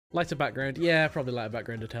Lighter background. Yeah, probably lighter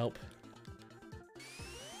background would help.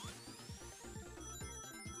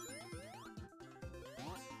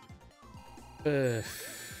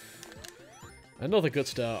 Another good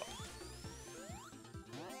start.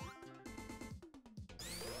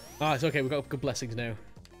 Ah, it's okay. We've got good blessings now.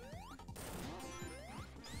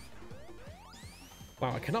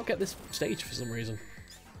 Wow, I cannot get this stage for some reason.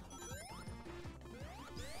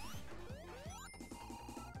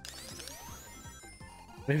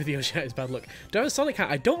 Maybe the Yoshi hat is bad luck. Do I have a Sonic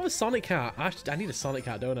hat? I don't have a Sonic hat. I need a Sonic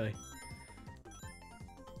hat, don't I?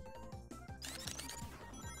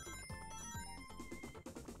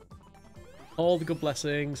 All the good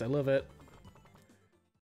blessings. I love it.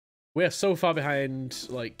 We are so far behind,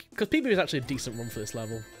 like... Because PB is actually a decent run for this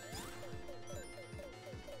level.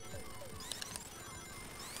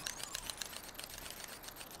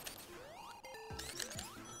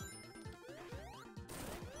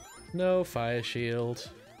 No fire shield.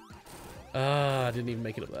 Ah, I didn't even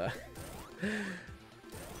make it up there.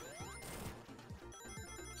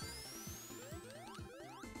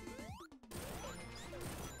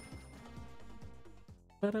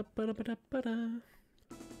 Ba-da-ba-da-ba-da-ba-da.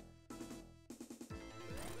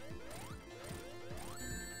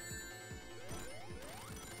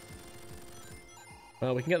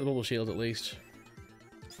 Well, we can get the bubble shield at least.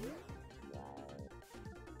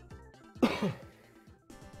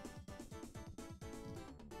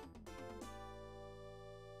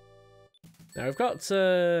 Now we've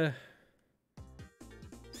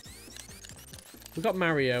got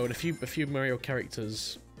Mario and a few Mario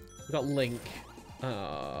characters. We've got Link.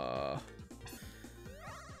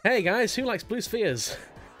 Hey guys, who likes blue spheres?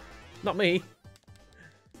 Not me.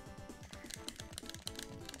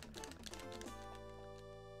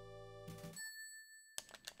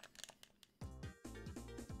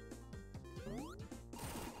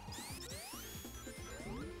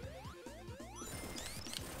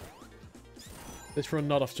 This run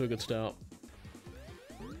not off to a good start.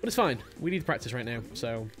 But it's fine. We need practice right now,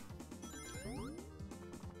 so...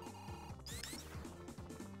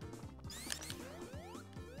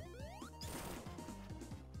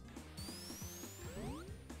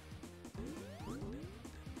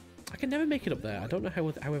 I can never make it up there. I don't know how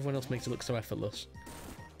everyone else makes it look so effortless.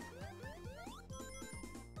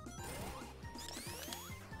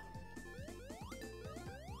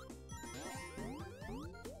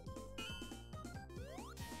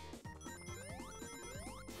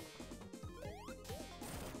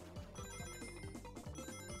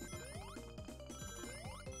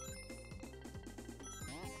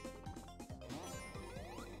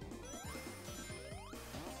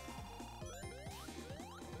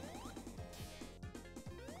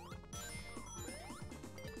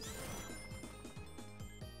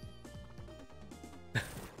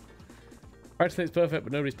 Practice is perfect,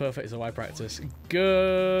 but nobody's perfect, so why practice?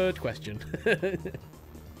 Good question.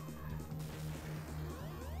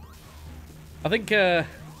 I think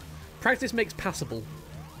practice makes passable.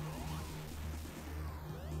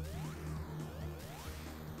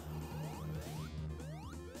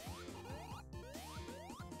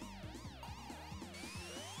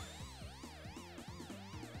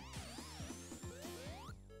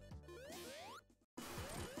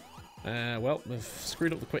 Well, we've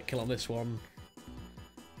screwed up the quick kill on this one.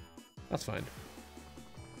 That's fine.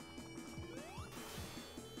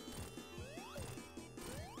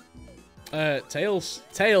 Tails!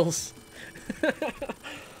 Tails!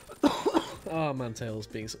 Oh man, Tails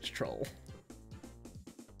being such a troll.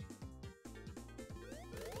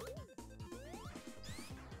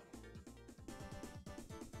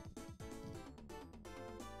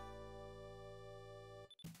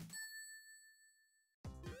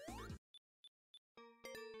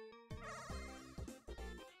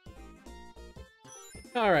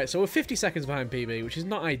 Alright, so we're 50 seconds behind PB, which is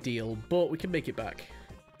not ideal, but we can make it back.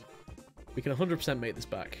 We can 100% make this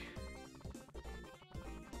back.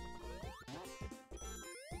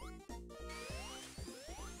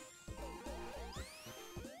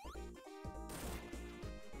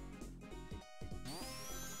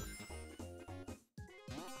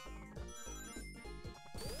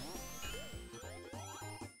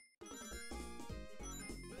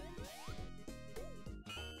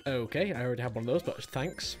 Okay, I already have one of those, but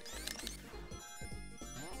thanks.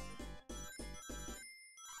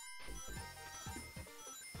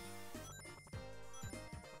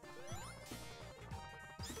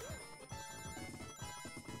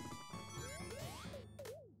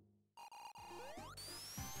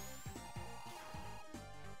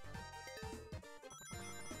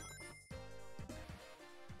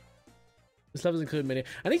 This level's included Mania.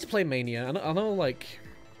 I need to play Mania. I know, like,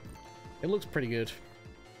 it looks pretty good.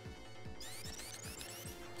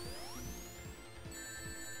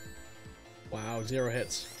 Wow, 0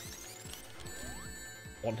 hits.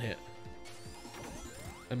 1 hit.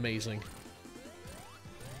 Amazing.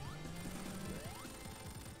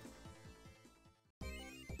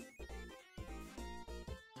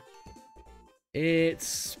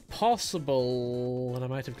 It's possible, and I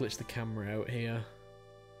might have glitched the camera out here.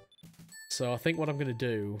 So I think what I'm going to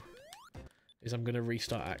do is I'm going to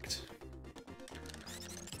restart Act.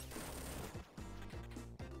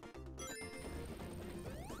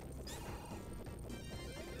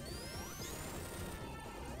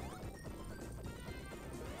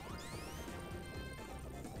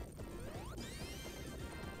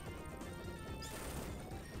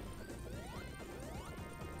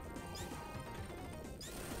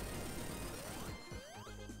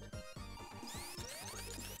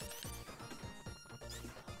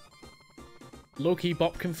 Low-key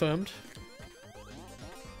bop confirmed.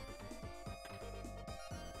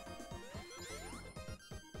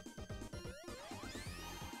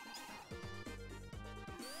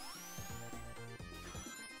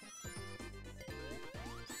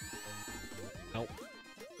 Nope.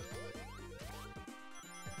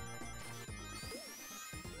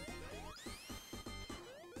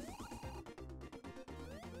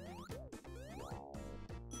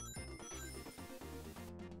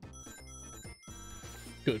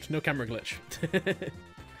 Good, no camera glitch.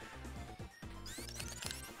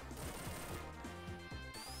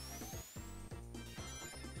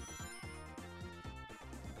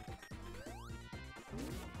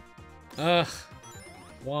 Ugh.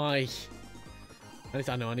 Why?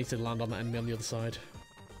 I know, I need to land on that enemy on the other side.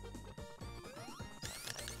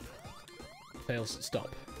 Fails,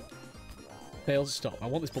 stop. Fails, stop. I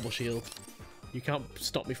want this bubble shield. You can't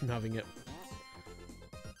stop me from having it.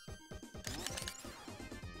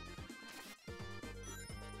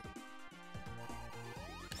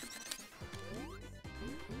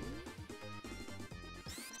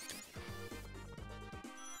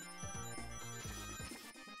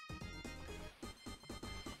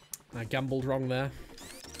 I gambled wrong there.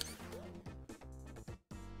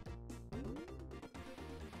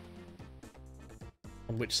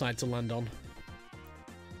 On which side to land on.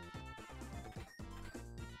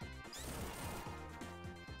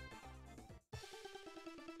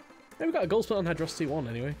 Yeah, we got a gold split on Hydrosity 1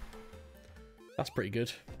 anyway. That's pretty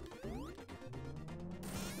good.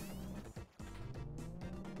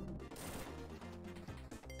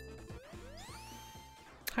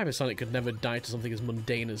 Hypersonic could never die to something as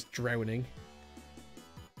mundane as drowning.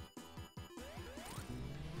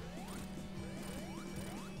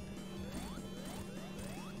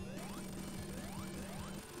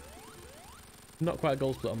 Not quite a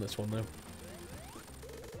gold split on this one though.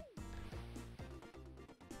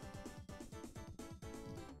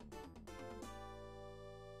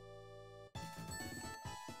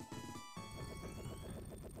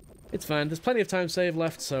 It's fine, there's plenty of time save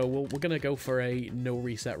left, so we're gonna go for a no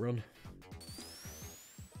reset run.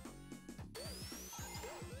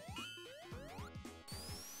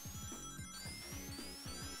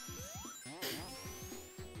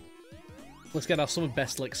 Let's get our summer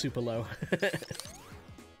best like super low.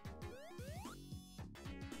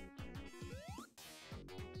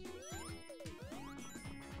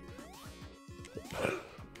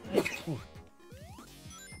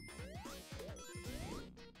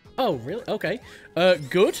 Oh, really? Okay.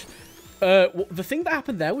 Good. The thing that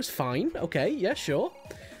happened there was fine. Okay, yeah, sure.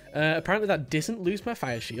 Apparently that didn't lose my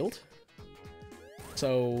fire shield.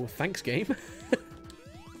 So, thanks, game.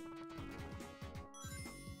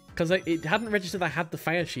 Because it hadn't registered I had the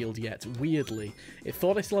fire shield yet, weirdly. It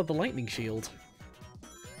thought I still had the lightning shield.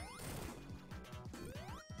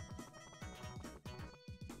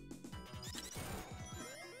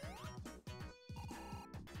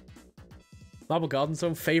 Marble Garden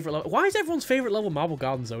Zone, favourite level. Why is everyone's favourite level Marble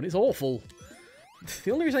Garden Zone? It's awful.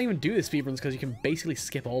 The only reason I even do this speedrun is because you can basically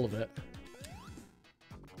skip all of it.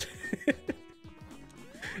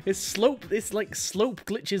 It's like slope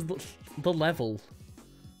glitches the level.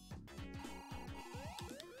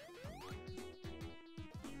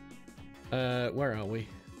 Where are we?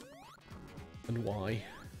 And why?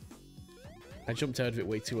 I jumped out of it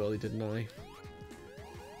way too early, didn't I?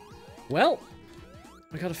 Well,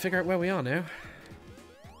 we gotta figure out where we are now.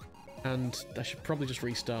 And I should probably just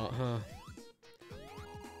restart, huh?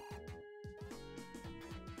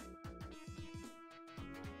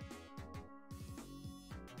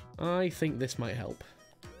 I think this might help.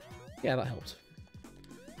 Yeah, that helped.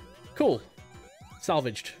 Cool.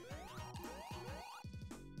 Salvaged.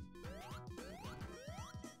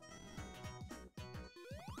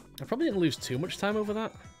 I probably didn't lose too much time over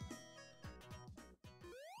that.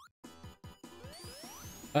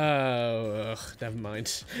 Ugh, never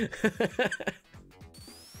mind.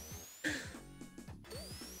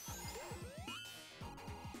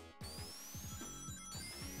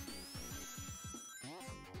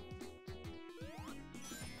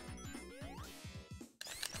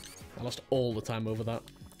 I lost all the time over that.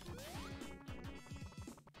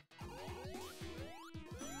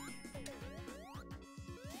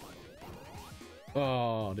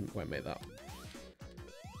 Oh, I didn't quite make that.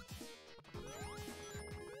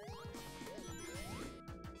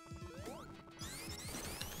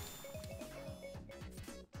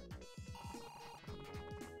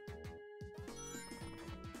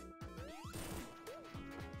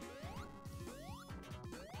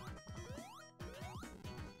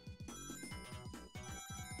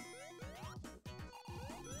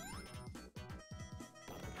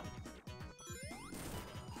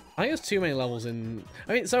 I think there's too many levels in...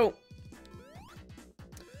 I mean, so...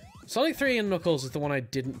 Sonic 3 and Knuckles is the one I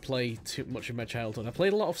didn't play too much in my childhood. I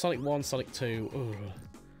played a lot of Sonic 1, Sonic 2. Ugh.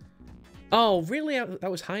 Oh, really?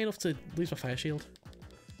 That was high enough to lose my fire shield?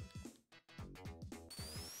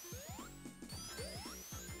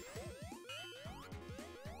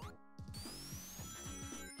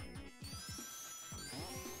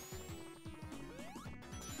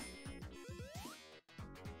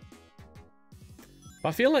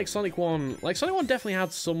 I feel like Sonic 1 definitely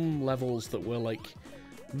had some levels that were like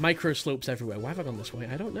micro slopes everywhere. Why have I gone this way?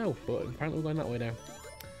 I don't know, but apparently we're going that way now.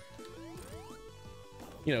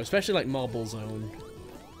 You know, especially like Marble Zone.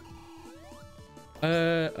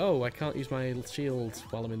 Oh, I can't use my shield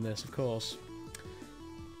while I'm in this, of course.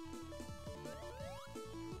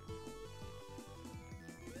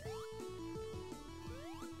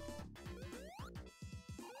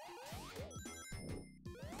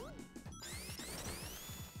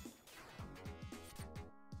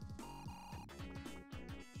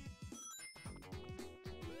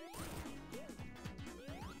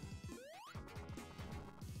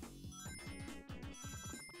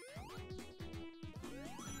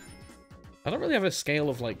 I don't really have a scale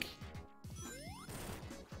of like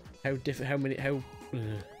how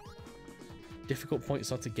difficult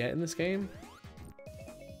points are to get in this game.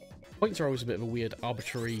 Points are always a bit of a weird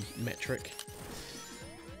arbitrary metric,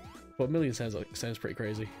 but a million sounds pretty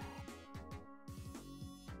crazy.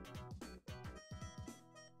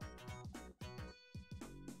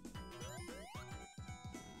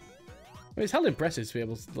 I mean, it's hell impressive to be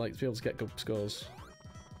able to get good scores.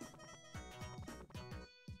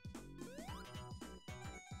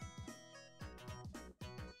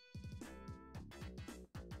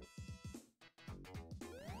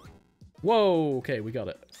 Whoa, okay, we got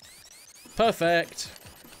it. Perfect.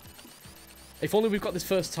 If only we've got this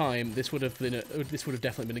first time, this would have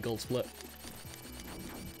definitely been a gold split.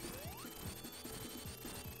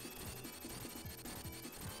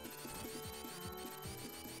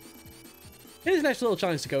 It is an extra little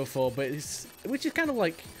challenge to go for, but which is kind of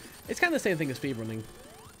like, it's kind of the same thing as speedrunning.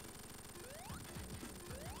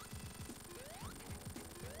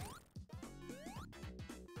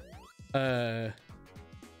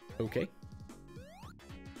 Okay.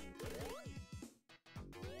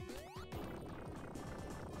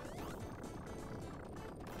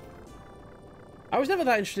 I was never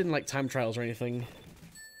that interested in like time trials or anything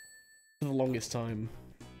for the longest time.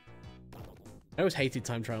 I always hated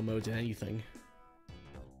time trial modes in anything.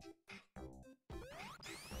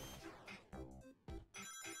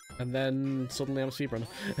 And then suddenly I'm a speedrunner.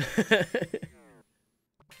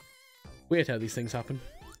 Weird how these things happen.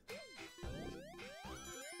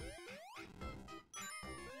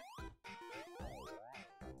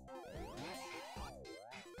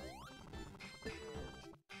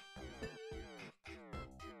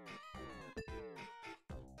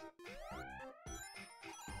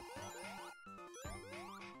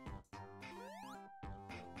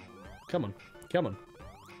 Come on. Come on.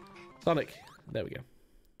 Sonic. There we go.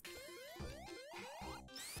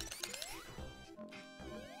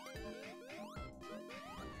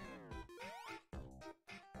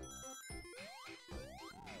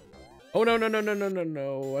 Oh, no, no, no, no, no, no,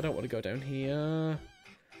 no. I don't want to go down here.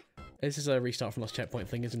 This is a restart from last checkpoint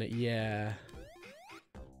thing, isn't it? Yeah.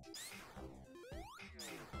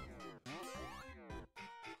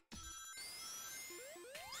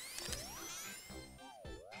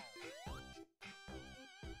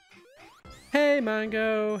 Hey,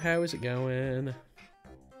 Mango, how is it going?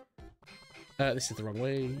 This is the wrong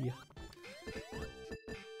way.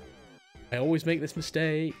 I always make this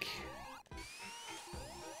mistake.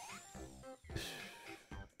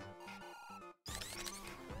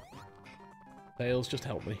 Tails, just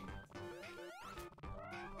help me.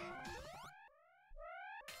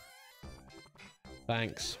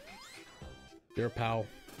 Thanks. You're a pal.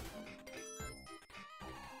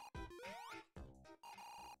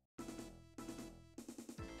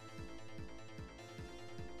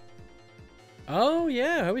 Oh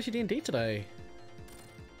yeah, how was your D&D today?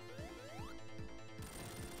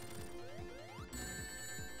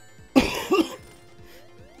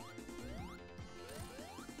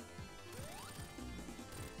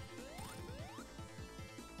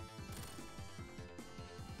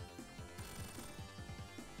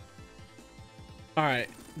 Alright,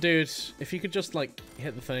 dude, if you could just, like,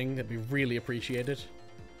 hit the thing, that'd be really appreciated.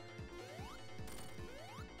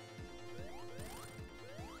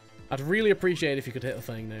 I'd really appreciate if you could hit the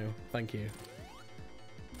thing now. Thank you.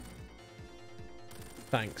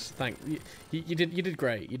 Thanks. You did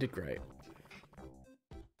great. You did great.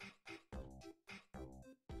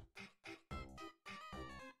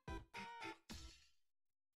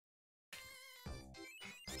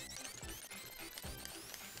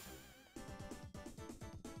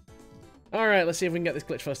 Alright, let's see if we can get this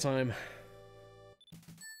glitch first time.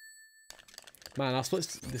 Man, our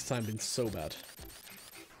splits this time have been so bad.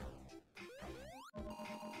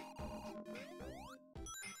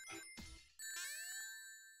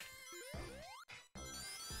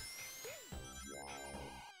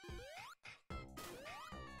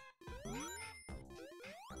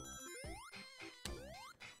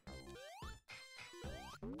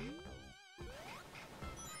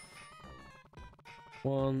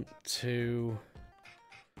 One, two,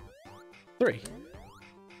 three.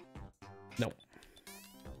 No.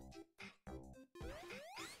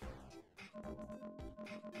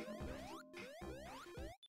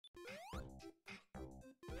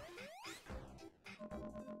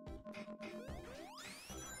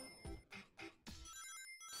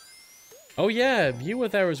 Oh yeah, you were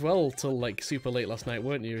there as well till like super late last night,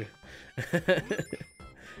 weren't you?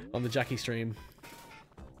 On the Jackie stream.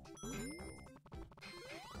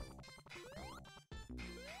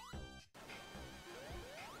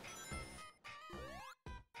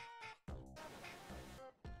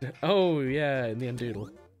 Oh, yeah, in the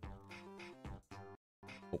Undoodle.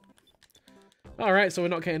 Oh. Alright, so we're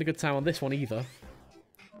not getting a good time on this one either.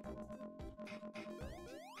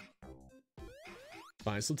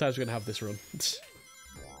 Fine, sometimes we're going to have this run.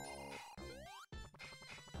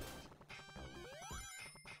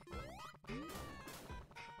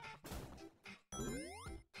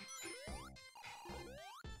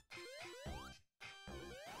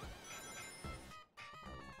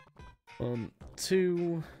 One,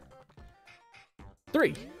 two,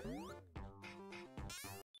 three.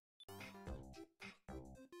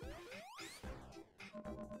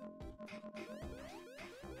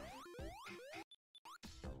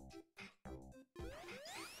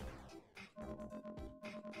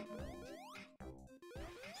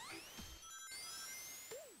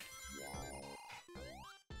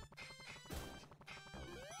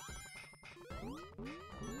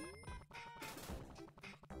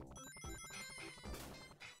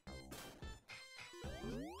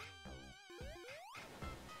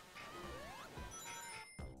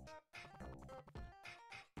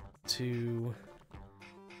 Two,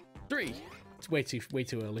 three. It's way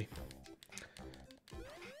too early.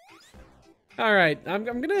 All right, I'm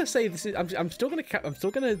gonna say this is. I'm still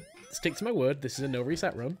gonna stick to my word. This is a no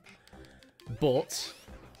reset run, but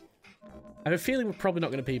I have a feeling we're probably not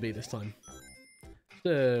gonna PB this time. It's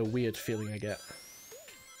a weird feeling I get.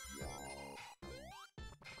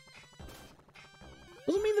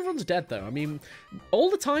 Doesn't mean the run's dead though. I mean, all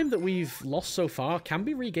the time that we've lost so far can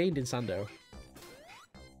be regained in Sando.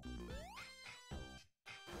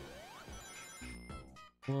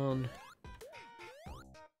 One,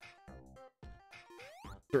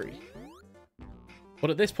 three.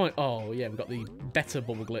 But at this point, oh yeah, we've got the better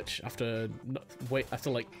bubble glitch after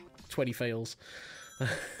like 20 fails.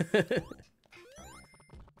 This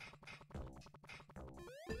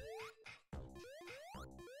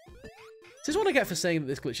is what I get for saying that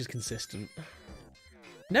this glitch is consistent.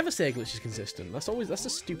 Never say a glitch is consistent. That's a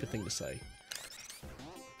stupid thing to say.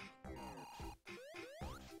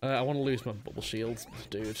 I want to lose my bubble shield,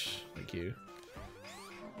 dude. Thank you.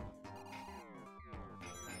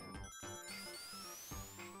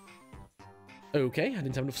 Okay, I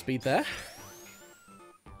didn't have enough speed there.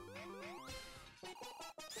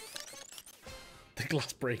 The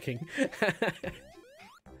glass breaking.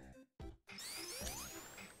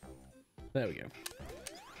 There we go.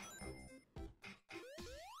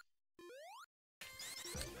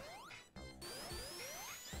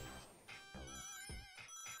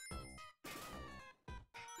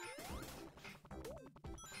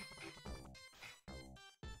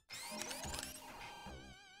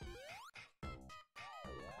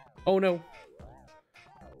 Oh no.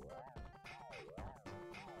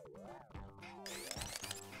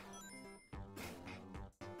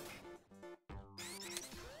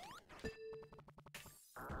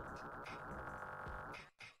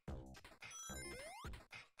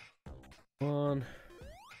 One,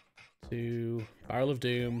 two, Barrel of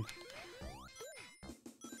Doom.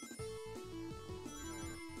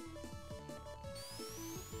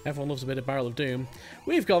 Everyone loves a bit of Barrel of Doom.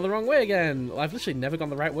 We've gone the wrong way again. I've literally never gone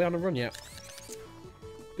the right way on a run yet.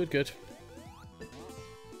 Good, good. I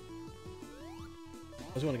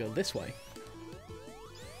just want to go this way.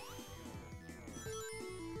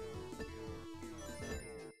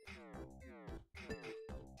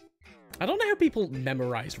 I don't know how people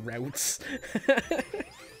memorize routes.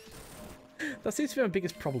 That seems to be my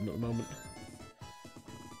biggest problem at the moment.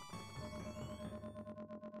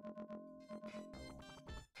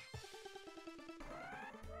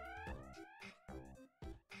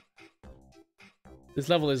 This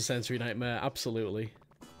level is a sensory nightmare, absolutely.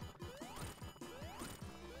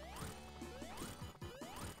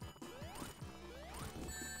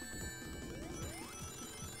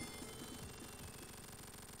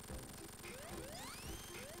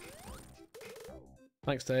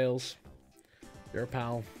 Thanks, Tails. You're a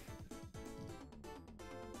pal.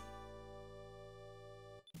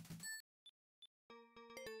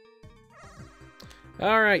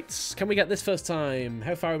 Alright, can we get this first time?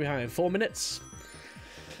 How far are we behind? 4 minutes?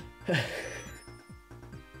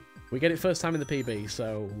 We get it first time in the PB,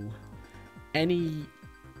 so any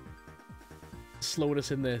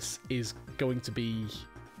slowness in this is going to be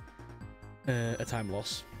a time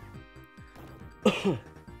loss.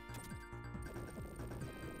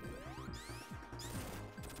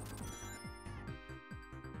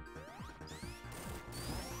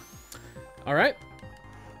 Alright.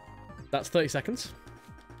 That's 30 seconds.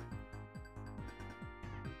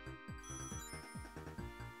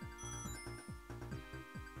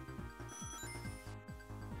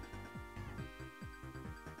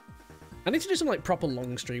 I need to do some like proper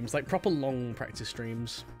long streams, like proper long practice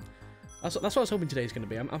streams. That's what I was hoping today's going to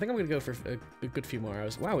be. I think I'm going to go for a good few more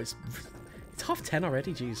hours. Wow, it's 10:30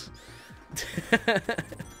 already, jeez.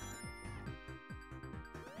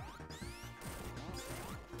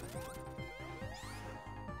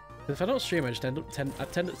 If I don't stream, I just I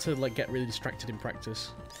tend to like get really distracted in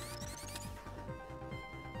practice.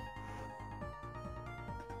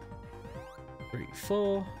 Three,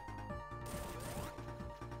 4.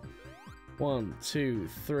 1, 2,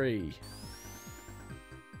 3.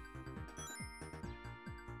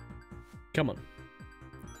 Come on.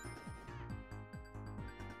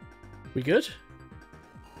 We good?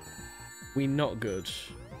 We not good.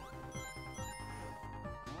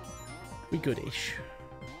 We goodish.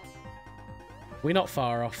 We're not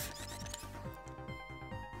far off.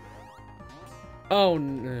 Oh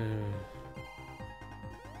no.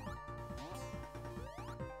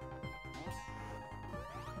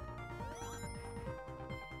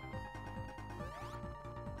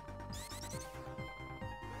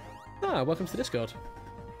 Ah, welcome to the Discord.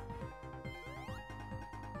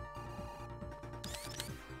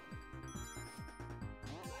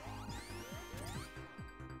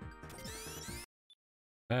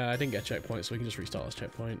 I didn't get a checkpoint, so we can just restart this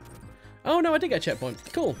checkpoint. Oh no, I did get a checkpoint.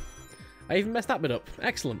 Cool. I even messed that bit up.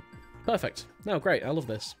 Excellent. Perfect. No, great. I love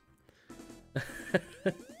this.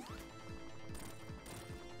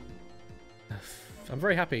 I'm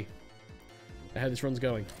very happy at how this run's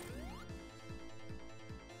going.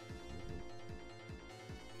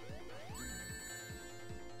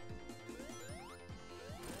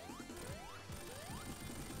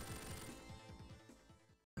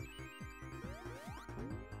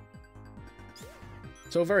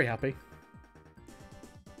 So very happy.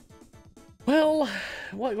 Well,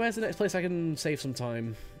 where's the next place I can save some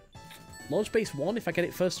time? Launch base 1 if I get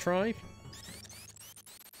it first try.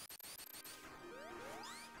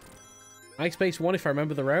 Ice base 1 if I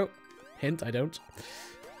remember the route. Hint, I don't.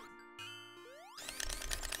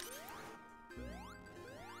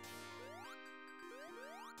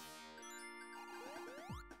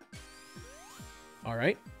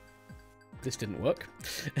 Alright. This didn't work.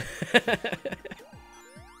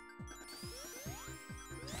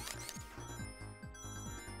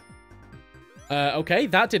 Okay,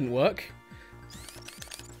 that didn't work.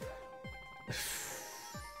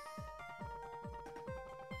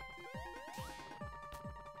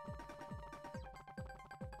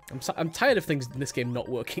 I'm tired of things in this game not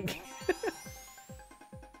working.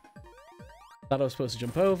 That I was supposed to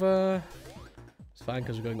jump over. It's fine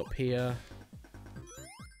because we're going up here.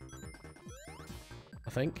 I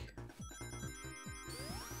think.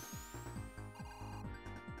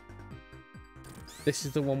 This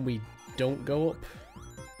is the one we don't go up.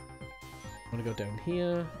 I want to go down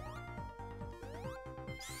here.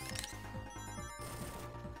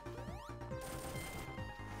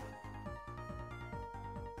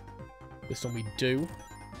 This one we do.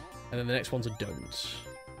 And then the next one's a don't.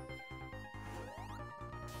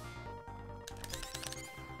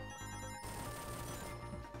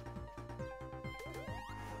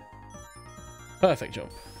 Perfect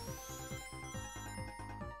jump.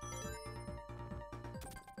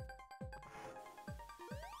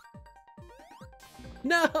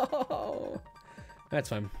 No! That's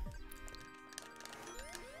fine.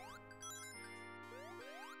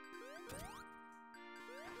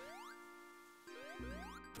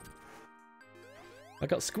 I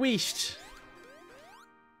got squeezed.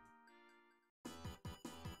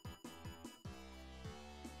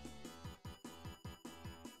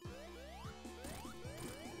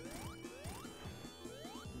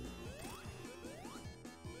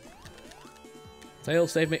 Tail,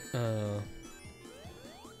 save me.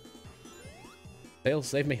 Tail,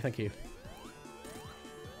 save me, thank you.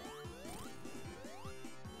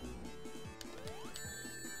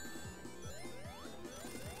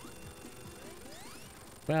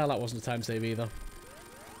 Well, that wasn't a time save either.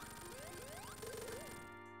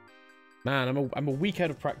 Man, I'm a week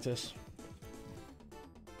out of practice.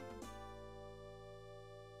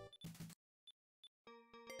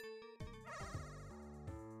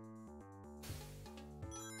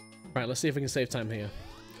 Right, let's see if we can save time here.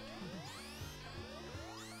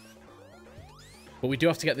 But we do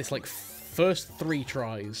have to get this, like, first 3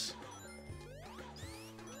 tries.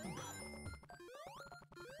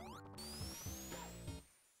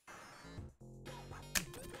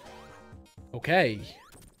 Okay.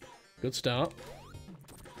 Good start.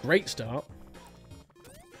 Great start.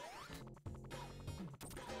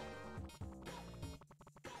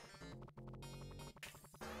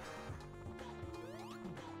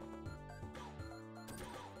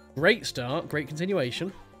 Great start. Great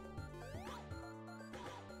continuation.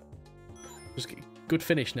 Just good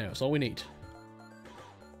finish now. That's all we need.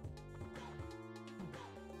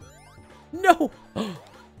 No!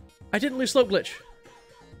 I didn't lose slope glitch.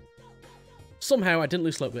 Somehow I didn't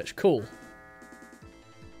lose slope glitch. Cool.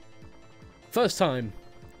 First time.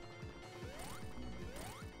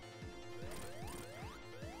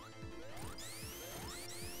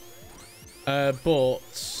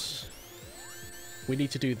 But we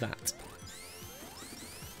need to do that.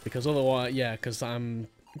 Because otherwise, yeah, because I'm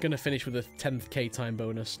going to finish with a 10k time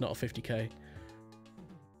bonus, not a 50k.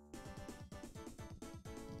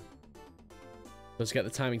 Let's get the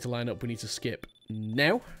timing to line up. We need to skip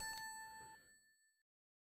now.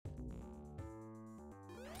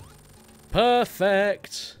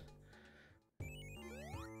 Perfect.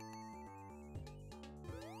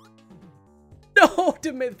 No,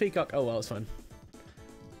 didn't make the peacock. Oh well, it's fine.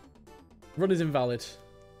 Run is invalid.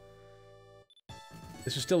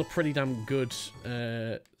 This was still a pretty damn good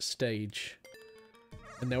stage.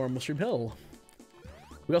 And now we're on Mushroom Hill.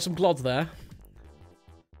 We got some Glods there.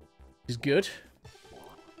 Which is good.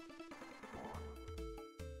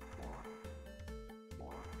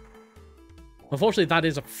 Unfortunately, that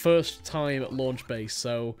is a first time at launch base,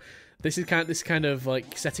 so this is kind of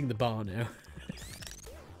like setting the bar now.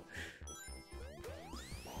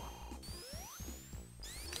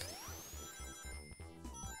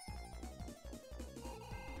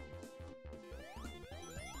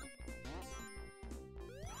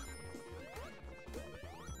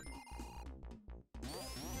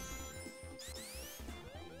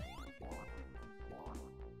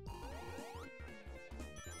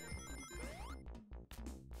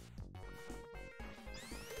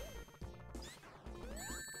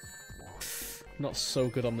 Not so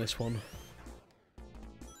good on this one.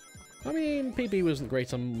 I mean, PB wasn't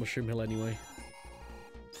great on Mushroom Hill anyway.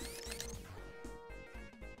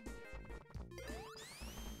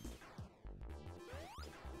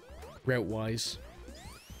 Route-wise.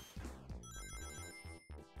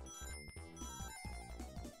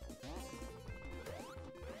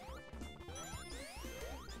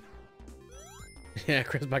 Yeah,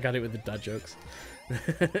 Chris back at it with the dad jokes.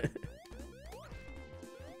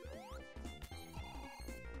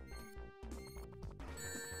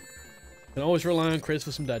 Can always rely on Chris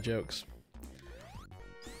for some dad jokes.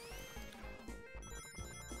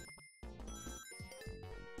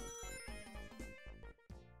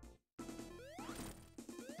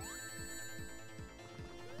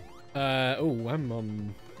 Oh, I'm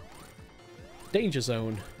on danger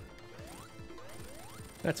zone.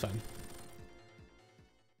 That's fine.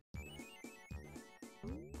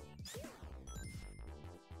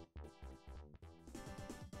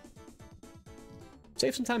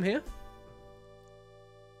 Save some time here.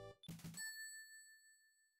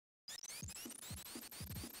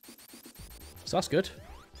 So that's good.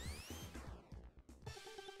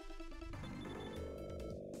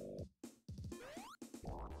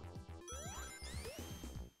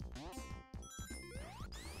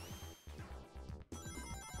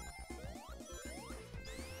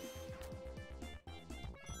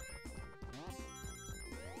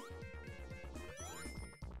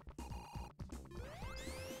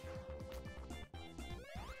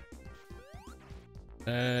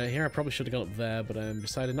 Here I probably should have gone up there, but I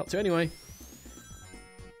decided not to anyway.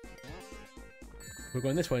 We're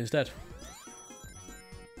going this way instead.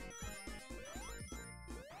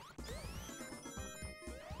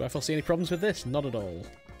 Do I foresee any problems with this? Not at all.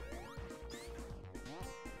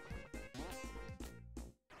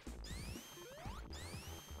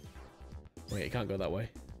 Wait, it can't go that way.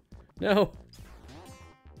 No!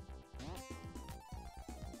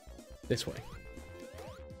 This way.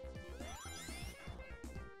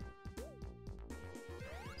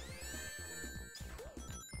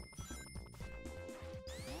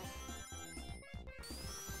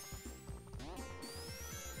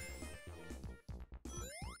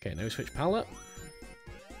 Okay, now we switch palette.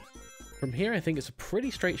 From here, I think it's a pretty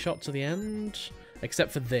straight shot to the end,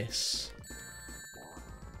 except for this.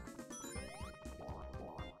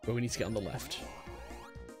 But we need to get on the left.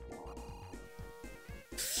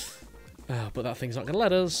 But that thing's not going to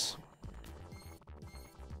let us.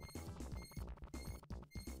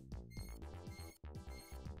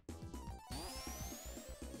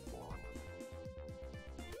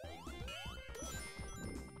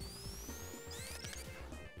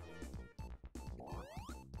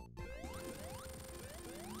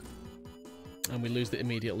 And we lose it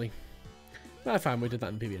immediately. Ah, fine, we did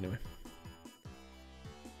that in PB anyway.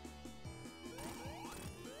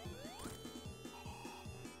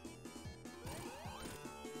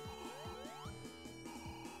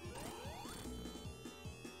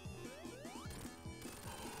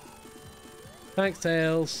 Thanks,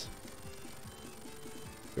 Tails.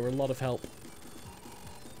 You were a lot of help.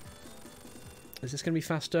 Is this going to be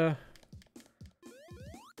faster?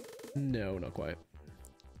 No, not quite.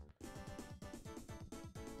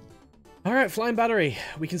 Alright, flying battery.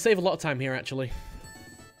 We can save a lot of time here, actually.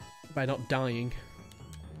 By not dying.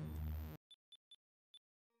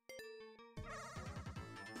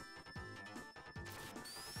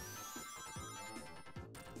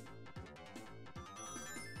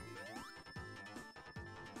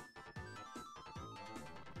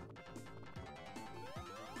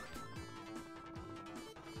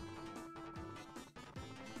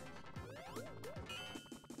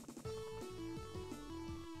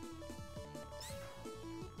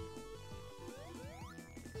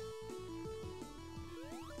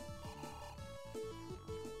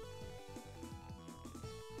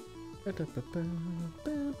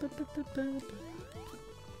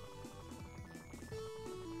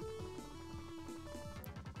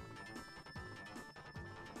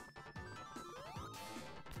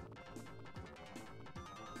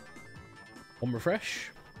 One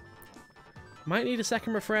refresh. Might need a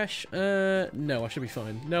second refresh. No, I should be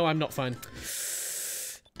fine. No, I'm not fine.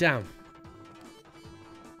 Damn.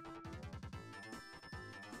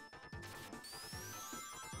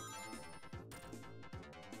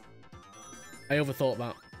 I overthought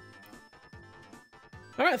that.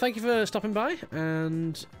 Alright, thank you for stopping by,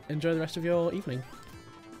 and enjoy the rest of your evening.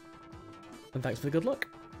 And thanks for the good luck.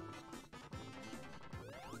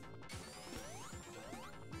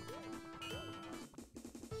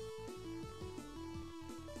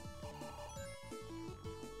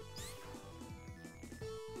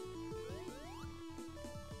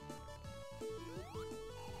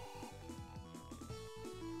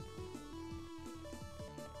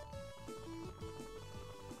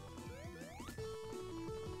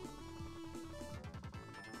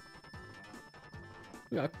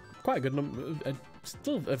 We got quite a good number,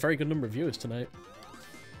 still a very good number of viewers tonight.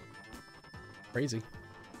 Crazy.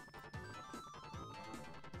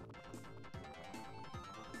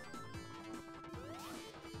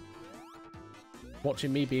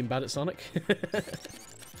 Watching me being bad at Sonic.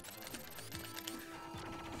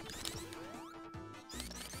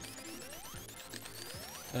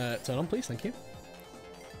 Turn on, please, thank you.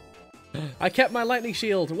 I kept my lightning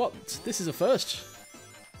shield. What? This is a first.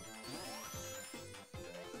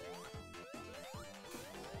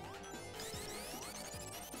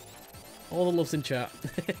 All the love's in chat.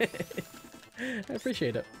 I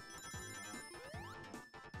appreciate it.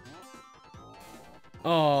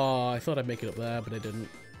 Oh, I thought I'd make it up there, but I didn't.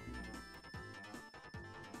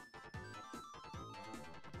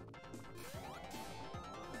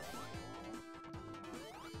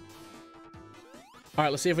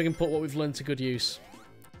 Alright, let's see if we can put what we've learned to good use.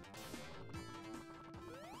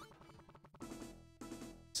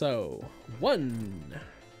 So, 1,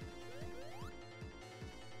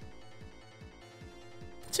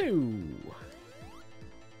 2,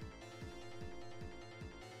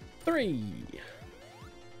 3,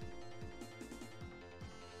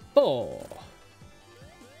 4.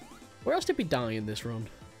 Where else did we die in this run?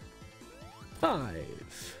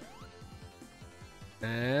 5.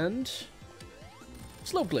 And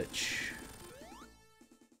slow glitch.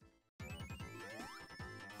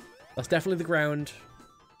 That's definitely the ground.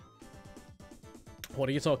 What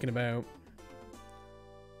are you talking about?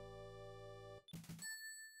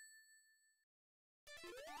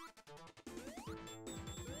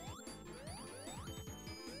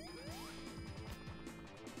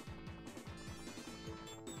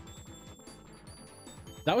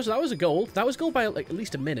 That was a gold. That was gold by like at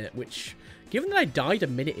least a minute, which, given that I died a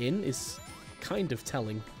minute in, is kind of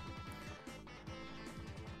telling.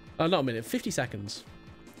 Oh, not a minute, 50 seconds.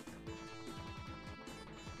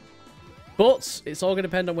 But it's all going to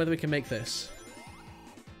depend on whether we can make this.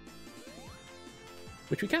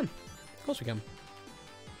 Which we can. Of course we can.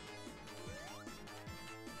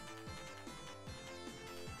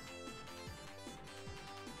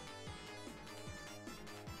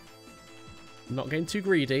 I'm not getting too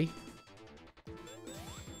greedy.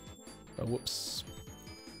 Oh, whoops.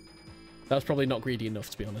 That was probably not greedy enough,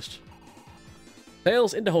 to be honest.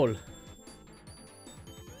 Tails in the hole.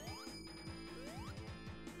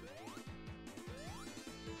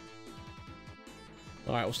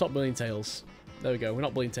 Alright, we'll stop bullying Tails. There we go, we're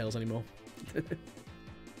not bullying Tails anymore.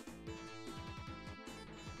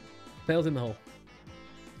 Tails in the hole.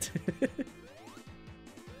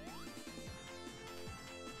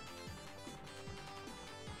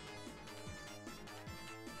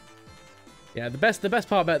 Yeah, the best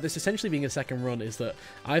part about this essentially being a second run is that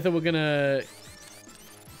either we're gonna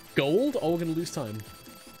gold or we're gonna lose time.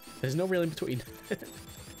 There's no real in between.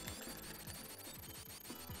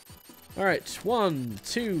 Alright, 1,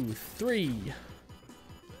 2, 3.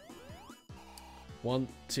 1,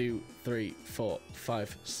 2, 3, 4,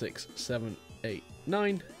 5, 6, 7, 8,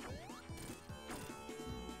 9.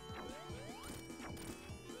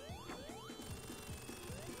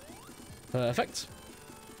 Perfect.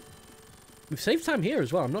 We've saved time here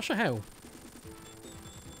as well. I'm not sure how.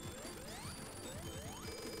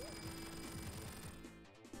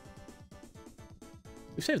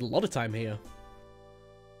 We've saved a lot of time here.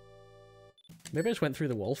 Maybe I just went through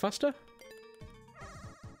the wall faster?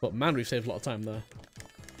 But man, we've saved a lot of time there.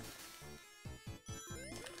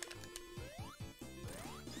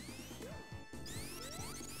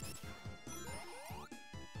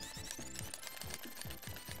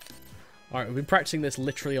 Alright, we've been practicing this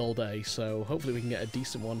literally all day, so hopefully we can get a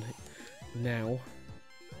decent one now.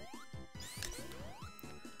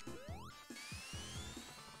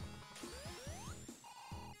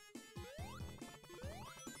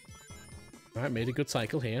 Alright, made a good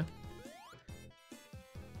cycle here.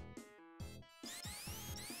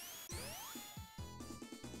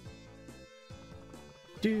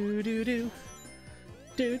 Do do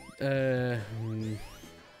do.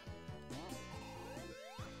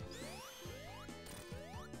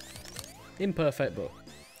 Imperfect, but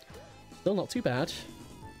still not too bad.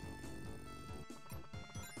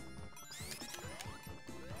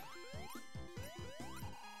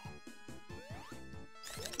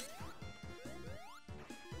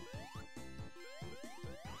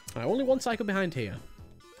 Alright, only one cycle behind here.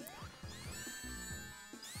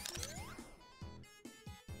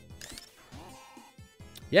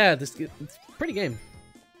 Yeah, it's pretty game.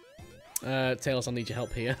 Tails, I'll need your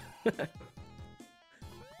help here.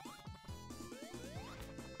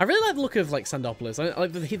 I really like the look of like Sandopolis. I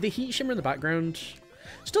like the heat shimmer in the background,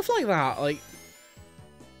 stuff like that. Like,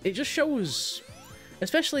 it just shows,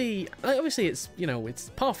 especially obviously it's, you know, it's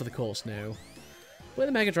par for the course now. But in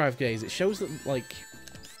the Mega Drive days, it shows that like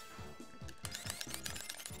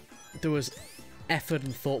there was effort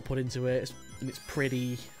and thought put into it, and it's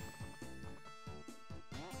pretty.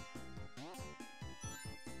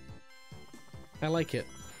 I like it.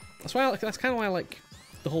 That's why. That's kind of why I like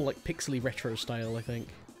the whole like pixely retro style, I think.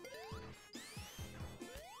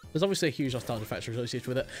 There's obviously a huge nostalgia factor associated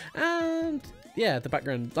with it, and yeah, the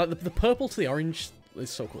background, like the purple to the orange, is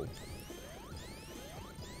so cool.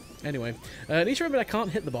 Anyway, I need to remember I can't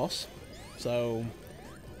hit the boss, so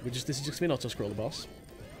this is just gonna be an auto-scroller boss.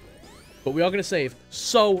 But we are gonna save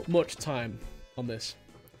so much time on this.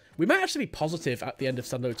 We might actually be positive at the end of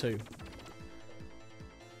Sando 2.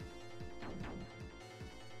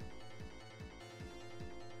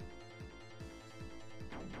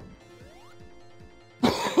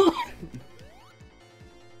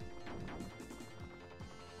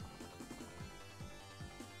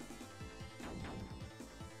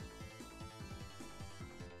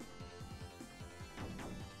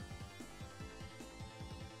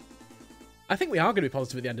 I think we are going to be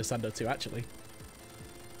positive at the end of Sando 2, actually.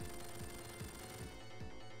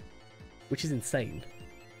 Which is insane.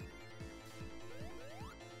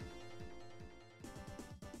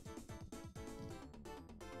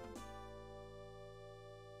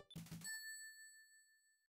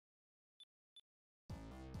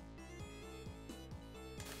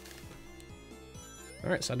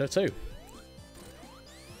 Alright, Sando 2.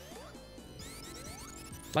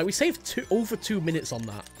 Like, we saved over 2 minutes on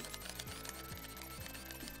that.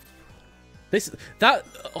 That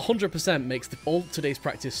 100% makes all today's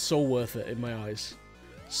practice so worth it in my eyes.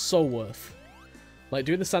 So worth. Like,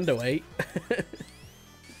 doing the Sando 8.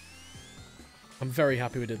 I'm very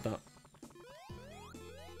happy we did that.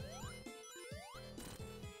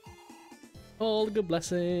 All the good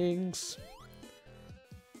blessings.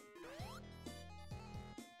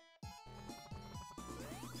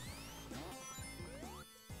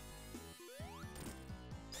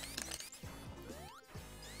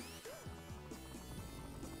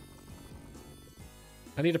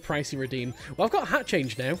 I need a pricey redeem. Well, I've got hat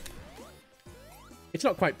change now. It's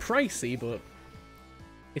not quite pricey, but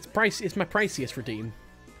it's my priciest redeem.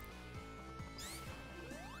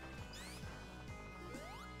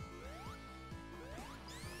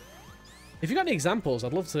 If you've got any examples,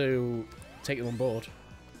 I'd love to take them on board.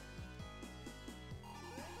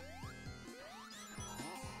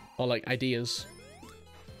 Or, like, ideas.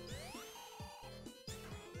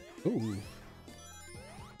 Ooh.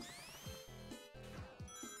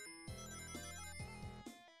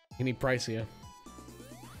 You need pricier.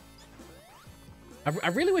 I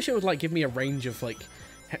really wish it would, like, give me a range of, like,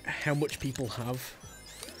 how much people have.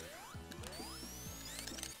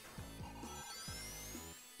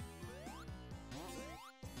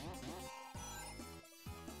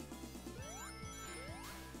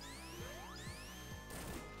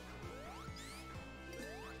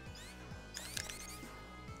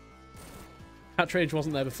 Hat trade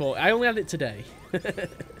wasn't there before. I only had it today.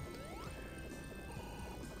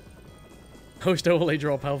 Host overlay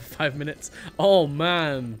drop health for 5 minutes. Oh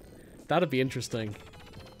man, that'd be interesting.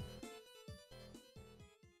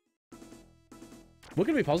 We're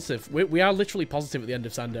gonna be positive. We are literally positive at the end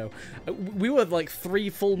of Sando. We were like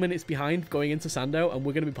 3 full minutes behind going into Sando, and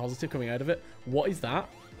we're gonna be positive coming out of it. What is that?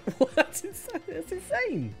 That's insane. That's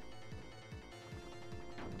insane.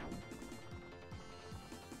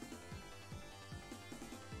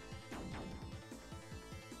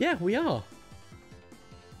 Yeah, we are.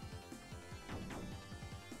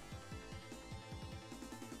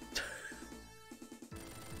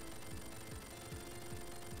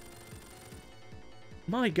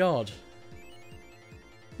 My god.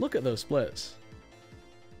 Look at those splits.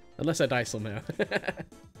 Unless I die somehow.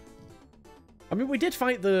 I mean, we did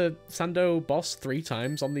fight the Sando boss 3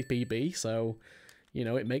 times on the PB, so, you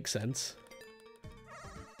know, it makes sense.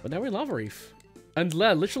 But now we're in Lava Reef. And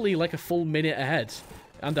literally like a full minute ahead.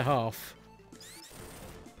 And a half.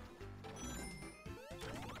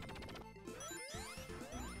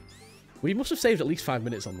 We must have saved at least 5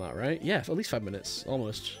 minutes on that, right? Yeah, at least 5 minutes.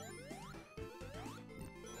 Almost.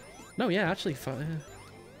 No, yeah, actually,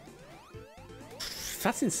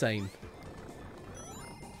 that's insane.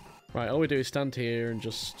 Right, all we do is stand here and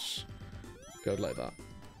just go like that.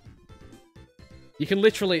 You can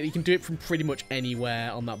literally, you can do it from pretty much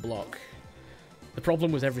anywhere on that block. The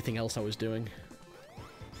problem was everything else I was doing.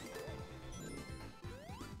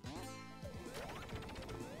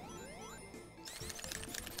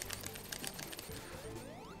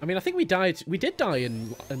 I mean, I think we did die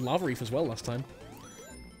in Lava Reef as well last time.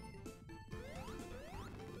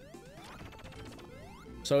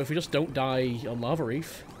 So if we just don't die on Lava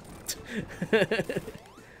Reef,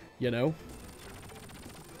 you know.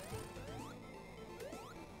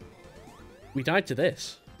 We died to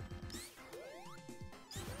this.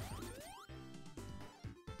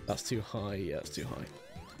 That's too high. Yeah, it's too high.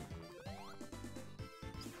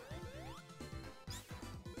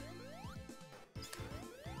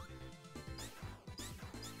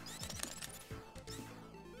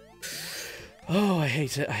 Oh, I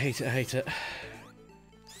hate it. I hate it. I hate it.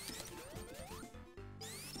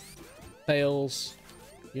 Fails.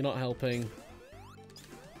 You're not helping.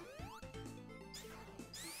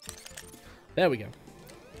 There we go.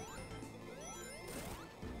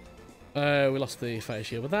 We lost the fire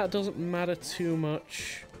shield, but that doesn't matter too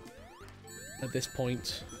much at this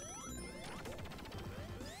point.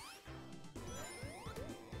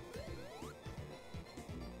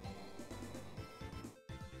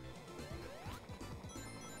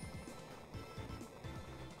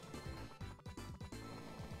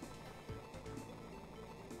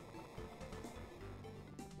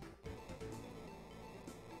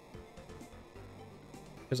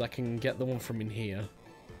 Because I can get the one from in here.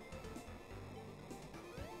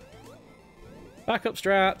 Backup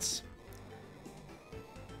strats!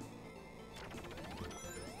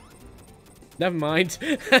 Never mind.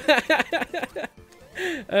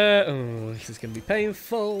 Oh, this is going to be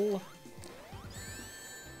painful.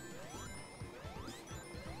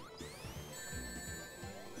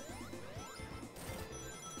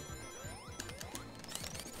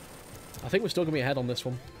 I think we're still going to be ahead on this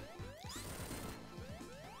one.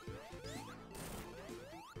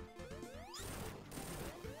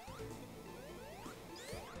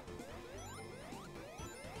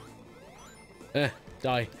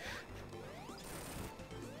 Die. You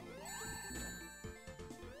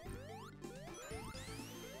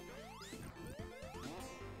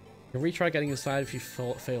can retry getting inside if you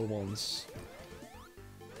fail once.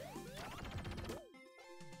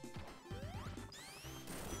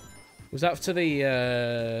 Was that to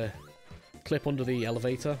the clip under the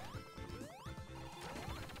elevator?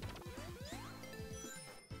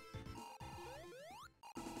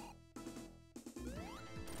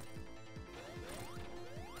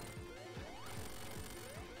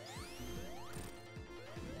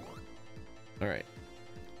 All right.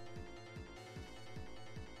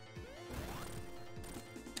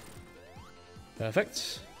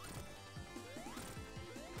 Perfect.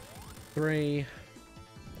 3.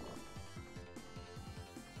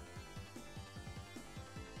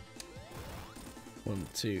 One,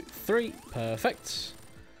 2, 3. Perfect.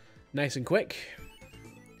 Nice and quick.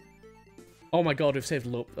 Oh my god, we've saved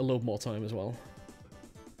a load more time as well.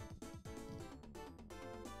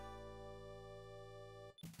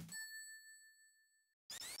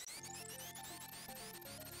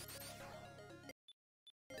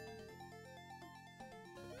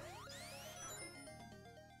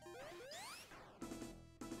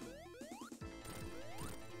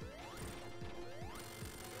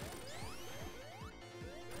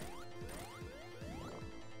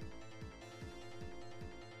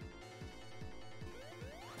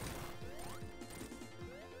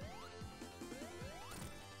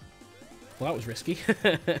 Well, that was risky.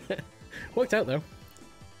 Worked out, though.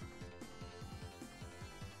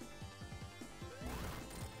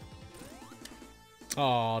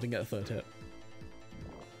 Oh, I didn't get a third hit.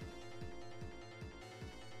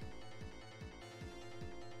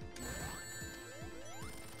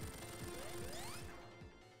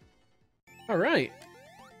 Alright.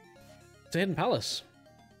 It's a hidden palace.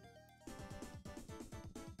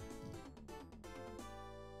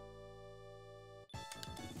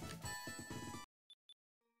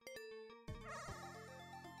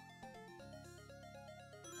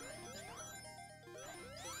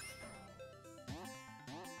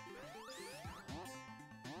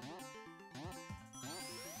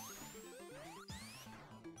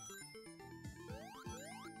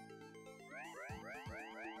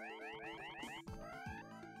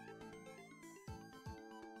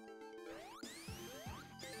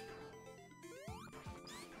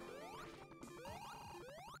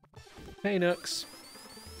 Hey, Nooks.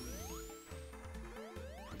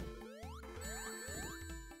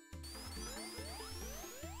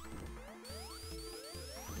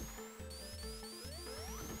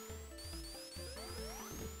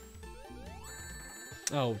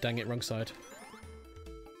 Oh, dang it, wrong side.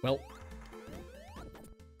 Well.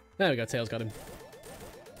 There we go, Tails got him.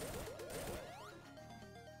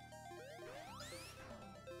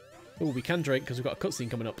 Oh, we can drink because we've got a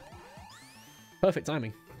cutscene coming up. Perfect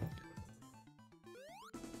timing.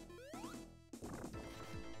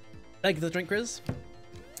 Thank you for the drink, Grizz.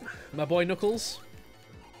 My boy Knuckles.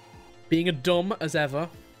 Being a dumb as ever.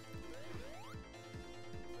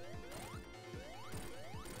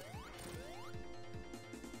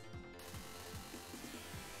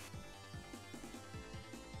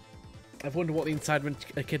 I've wondered what the inside of an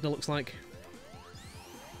echidna looks like.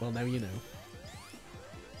 Well, now you know.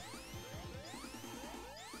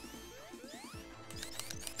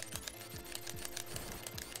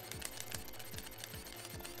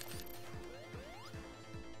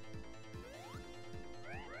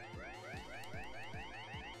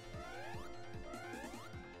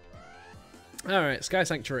 Alright, Sky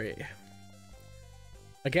Sanctuary.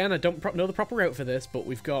 Again, I don't know the proper route for this, but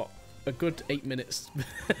we've got a good 8 minutes.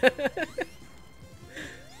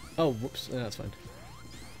 Oh, whoops. No, that's fine.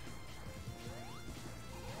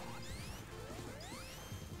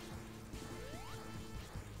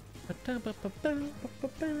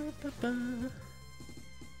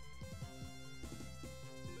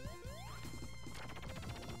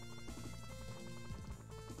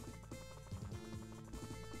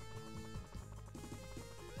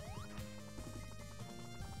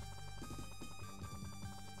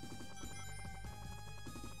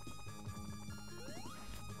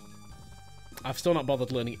 I've still not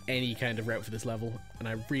bothered learning any kind of route for this level, and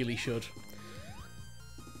I really should.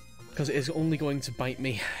 Because it is only going to bite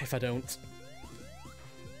me if I don't.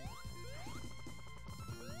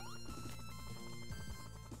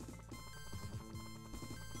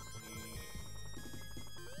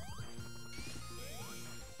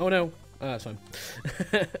 Oh no. Ah, that's fine.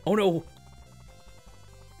 Oh no!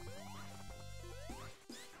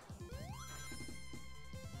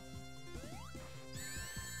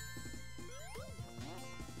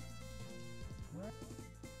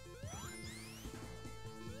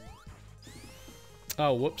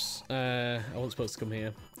 Oh, whoops. I wasn't supposed to come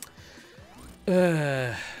here.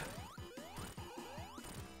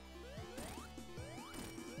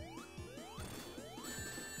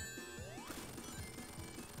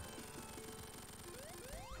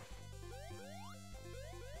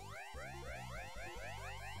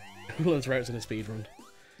 Who learns routes in a speedrun?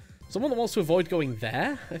 Someone that wants to avoid going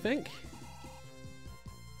there, I think?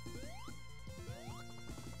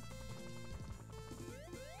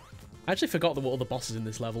 I actually forgot there were other bosses in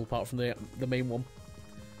this level, apart from the main one.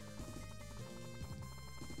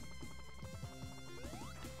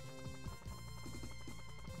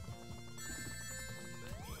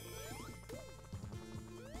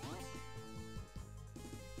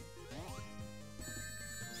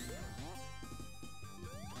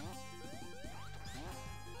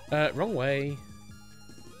 Wrong way.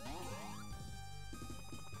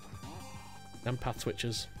 And path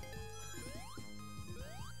switches.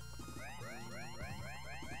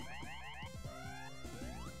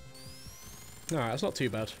 Alright, that's not too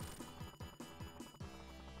bad.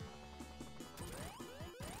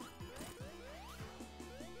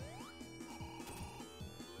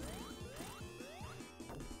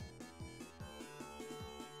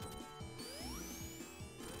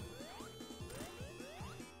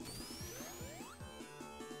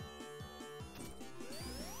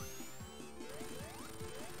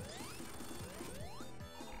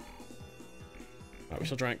 Right, we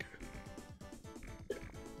still drank.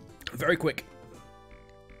 Very quick.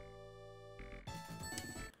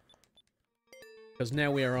 Because now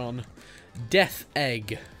we are on Death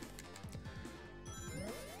Egg.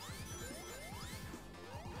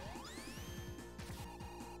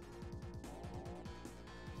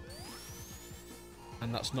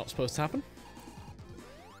 And that's not supposed to happen.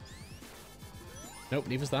 Nope,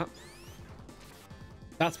 neither's that.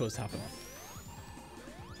 That's supposed to happen.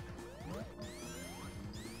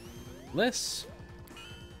 This.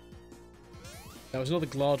 That was another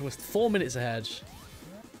Glod. We're 4 minutes ahead.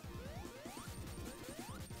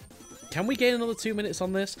 Can we gain another 2 minutes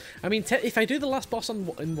on this? I mean, if I do the last boss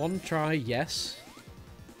in one try, yes.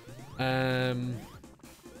 I'd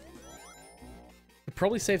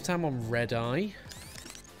probably save time on Red Eye.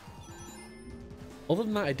 Other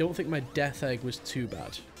than that, I don't think my Death Egg was too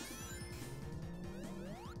bad.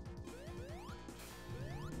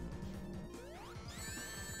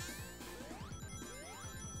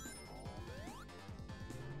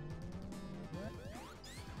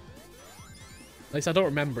 At least I don't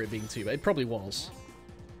remember it being too bad. It probably was.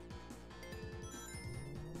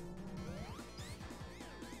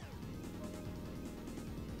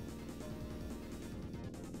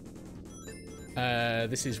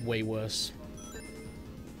 This is way worse.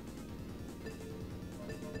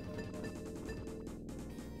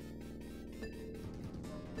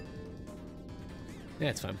 Yeah,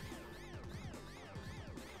 it's fine.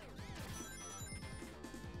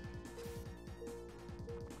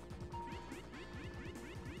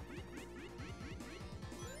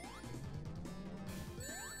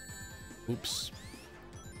 Oops.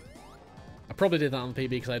 I probably did that on PB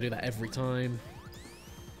because I do that every time.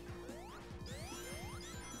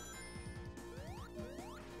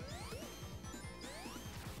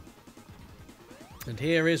 And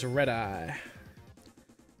here is Red Eye.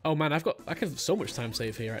 Oh man, I can have so much time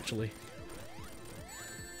save here actually.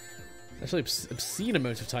 Actually, obscene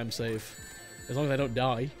amount of time save. As long as I don't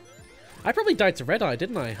die. I probably died to Red Eye,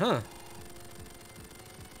 didn't I? Huh?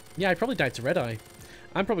 Yeah, I probably died to Red Eye.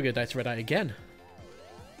 I'm probably going to die to Red Eye again.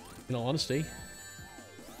 In all honesty.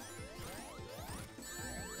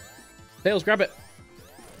 Tails, grab it!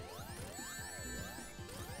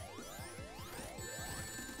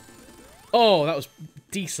 Oh, that was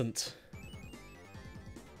decent.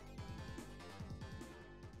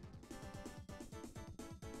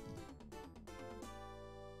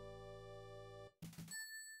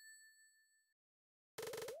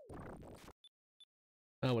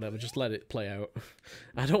 Oh, whatever, just let it play out.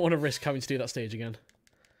 I don't want to risk having to do that stage again.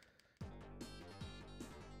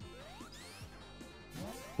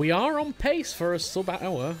 We are on pace for a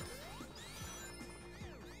sub-hour.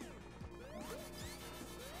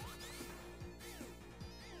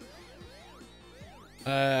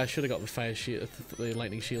 I should have got the fire shield, the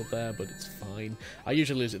lightning shield there, but it's fine. I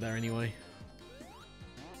usually lose it there anyway.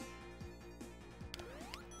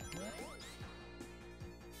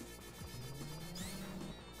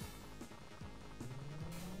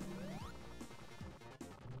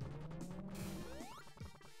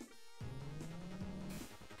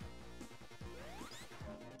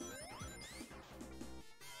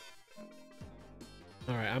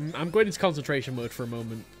 Alright, I'm going into concentration mode for a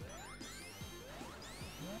moment.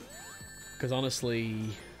 Because honestly,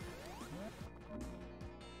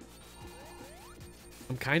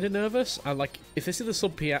 I'm kind of nervous. I like, if this is the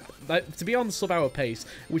to be on the sub-hour pace,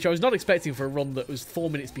 which I was not expecting for a run that was 4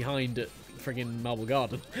 minutes behind at friggin' Marble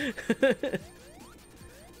Garden.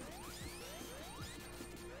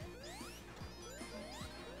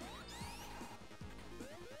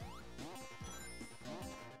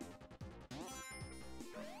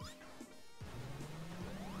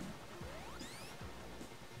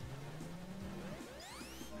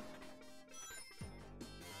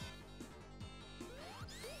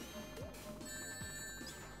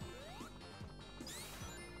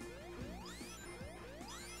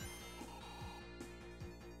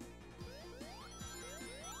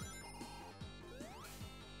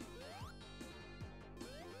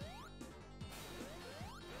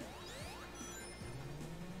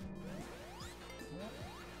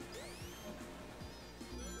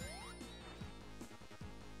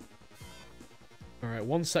 Alright,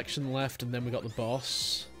 one section left, and then we got the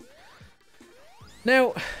boss.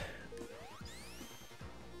 Now,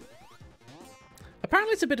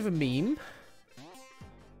 apparently it's a bit of a meme.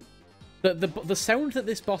 The sound that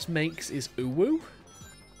this boss makes is uwu.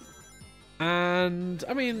 And,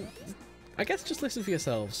 I mean, I guess just listen for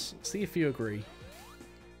yourselves. See if you agree.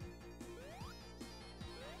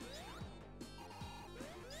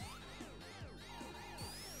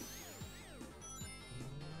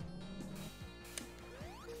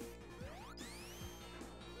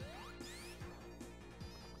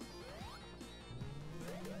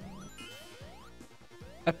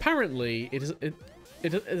 Apparently, it is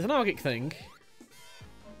an Argic thing.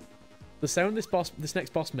 The sound this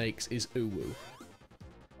next boss makes is uwu.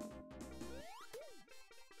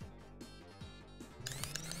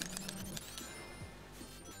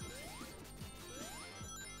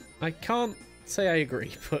 I can't say I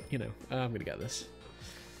agree, but you know, I'm gonna get this.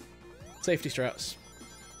 Safety strats.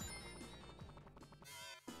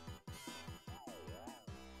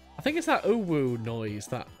 I think it's that uwu noise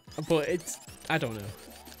that, but it's, I don't know.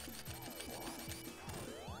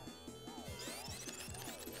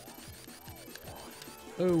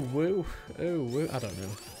 Oh woo, I don't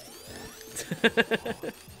know.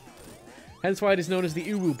 Hence why it is known as the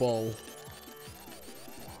uwu ball.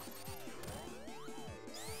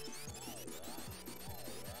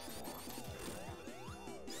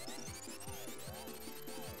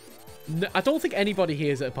 No, I don't think anybody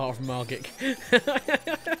hears it apart from Margit.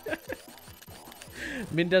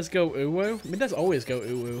 Mindez go uwu? Mindez always go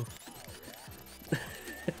uwu.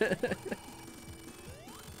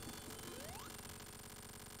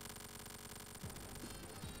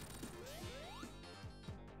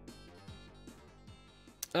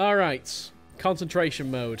 Alright, concentration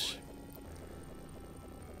mode.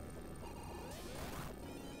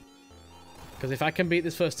 Because if I can beat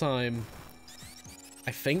this first time,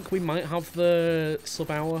 I think we might have the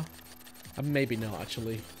sub-hour. Maybe not,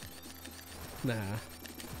 actually. Nah.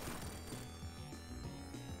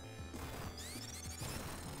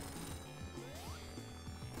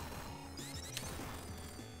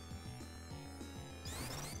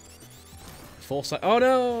 Foresight. Oh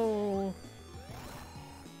no!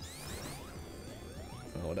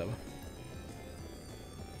 Oh, whatever.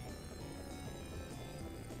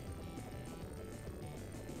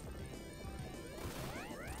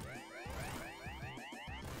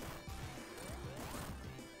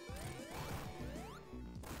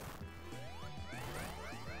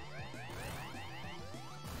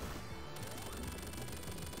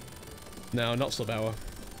 No, not sub-hour.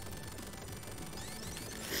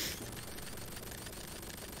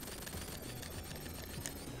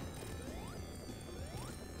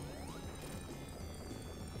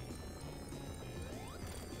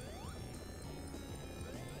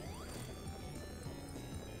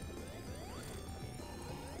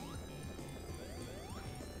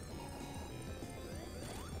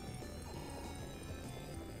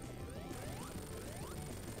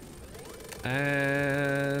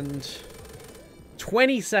 And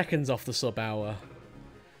 20 seconds off the sub-hour.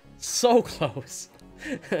 So close.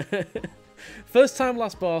 First time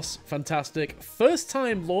last boss, fantastic. First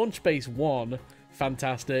time launch base 1,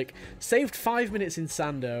 fantastic. Saved 5 minutes in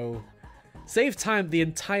Sando. Saved time the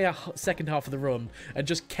entire second half of the run and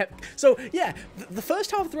just kept... So, yeah, the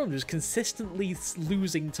first half of the run was consistently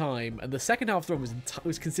losing time, and the second half of the run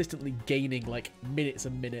was consistently gaining, like, minutes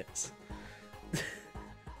and minutes.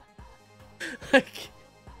 Like...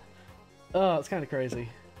 Oh, it's kind of crazy.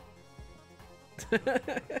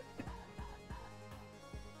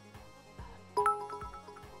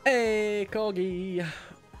 Hey, Corgi!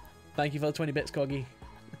 Thank you for the 20 bits, Corgi.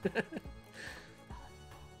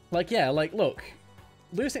 Like, yeah, like, look.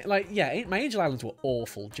 Losing, like, yeah, my Angel Islands were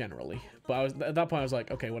awful, generally. But I was, at that point, I was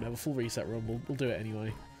like, okay, whatever, full reset run, we'll do it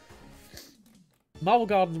anyway. Marble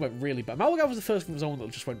Gardens went really bad. Marble Garden was the first zone that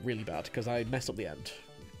just went really bad, because I messed up the end.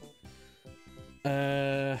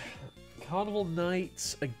 Carnival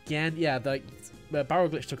Nights, again, yeah, the barrel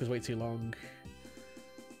glitch took us way too long.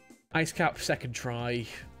 Ice Cap, second try.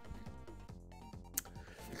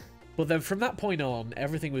 But then from that point on,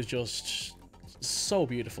 everything was just so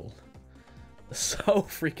beautiful. So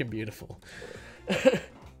freaking beautiful.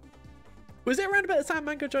 Was it around about the time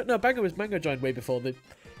Mango joined? No, Mango joined way before the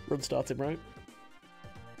run started, right?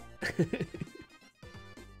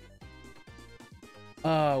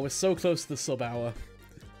 Oh, we're so close to the sub hour.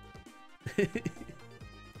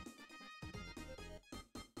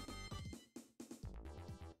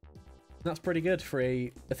 That's pretty good for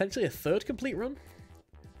essentially a third complete run.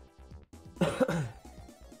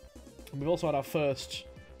 And we've also had our first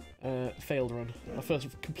failed run. Our first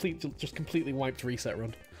just completely wiped reset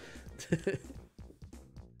run.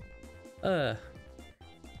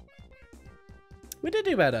 We did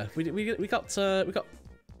do better. We got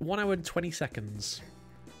 1 hour and 20 seconds.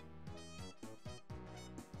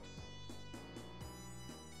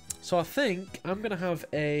 So I think I'm gonna have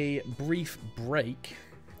a brief break,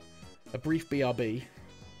 a brief BRB,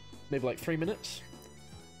 maybe like 3 minutes.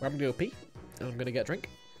 Where I'm gonna go pee, and I'm gonna get a drink,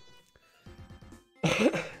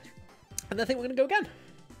 and I think we're gonna go again.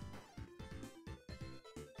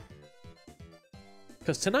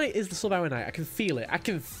 Because tonight is the sub hour night. I can feel it. I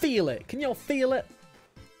can feel it. Can y'all feel it?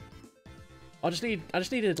 I just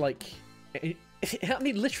needed like, I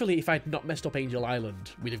mean, literally, if I'd not messed up Angel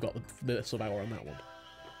Island, we'd have got the sub hour on that one.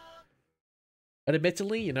 And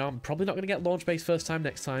admittedly, you know, I'm probably not going to get launch base first time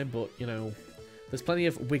next time, but, you know, there's plenty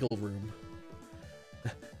of wiggle room.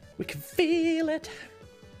 We can feel it.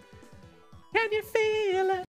 Can you feel